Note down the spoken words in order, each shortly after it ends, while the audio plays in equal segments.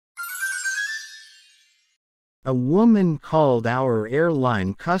A woman called our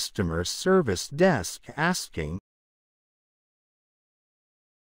airline customer service desk asking,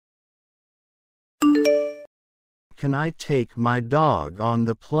 "Can I take my dog on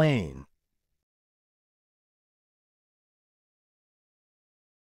the plane?"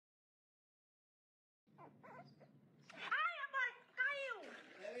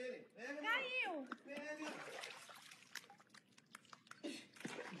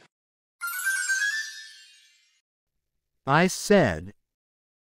 I said,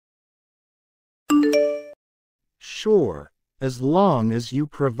 "Sure, as long as you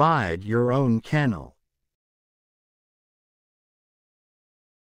provide your own kennel."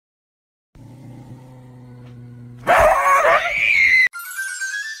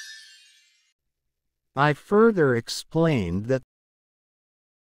 I further explained that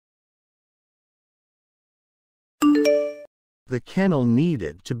the kennel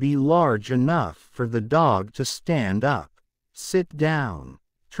needed to be large enough for the dog to stand up, sit down,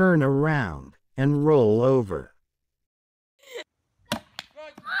 turn around, and roll over.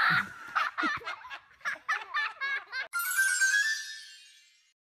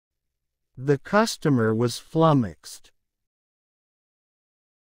 The customer was flummoxed.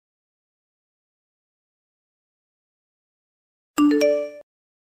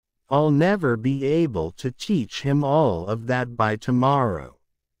 "I'll never be able to teach him all of that by tomorrow."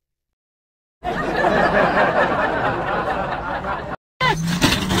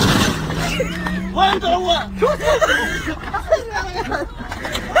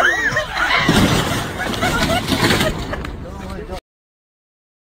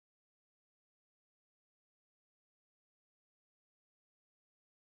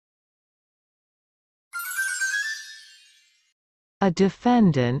 A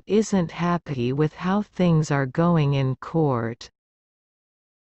defendant isn't happy with how things are going in court.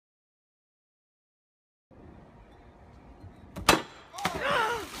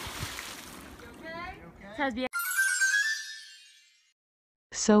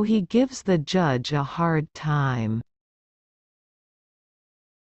 So he gives the judge a hard time.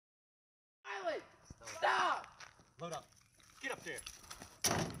 Stop! Load up. Get up there.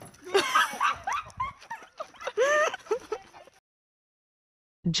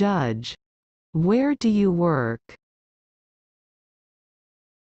 Judge: where do you work?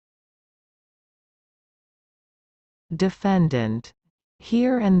 Defendant: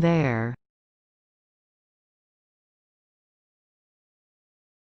 here and there.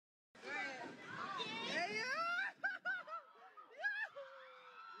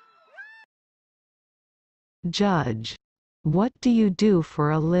 Judge: what do you do for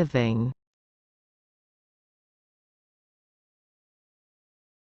a living?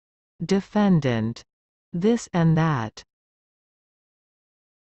 Defendant: this and that.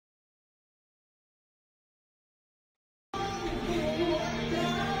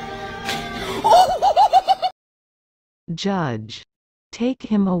 Judge: take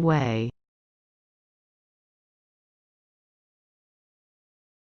him away.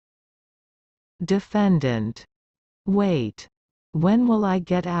 Defendant: wait. When will I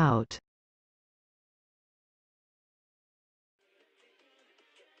get out?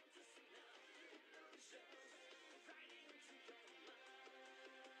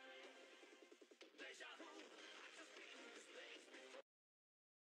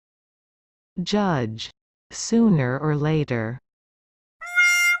 Judge: sooner or later.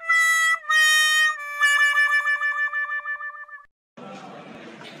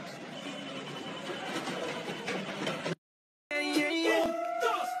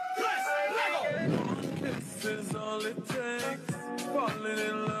 This is all it takes.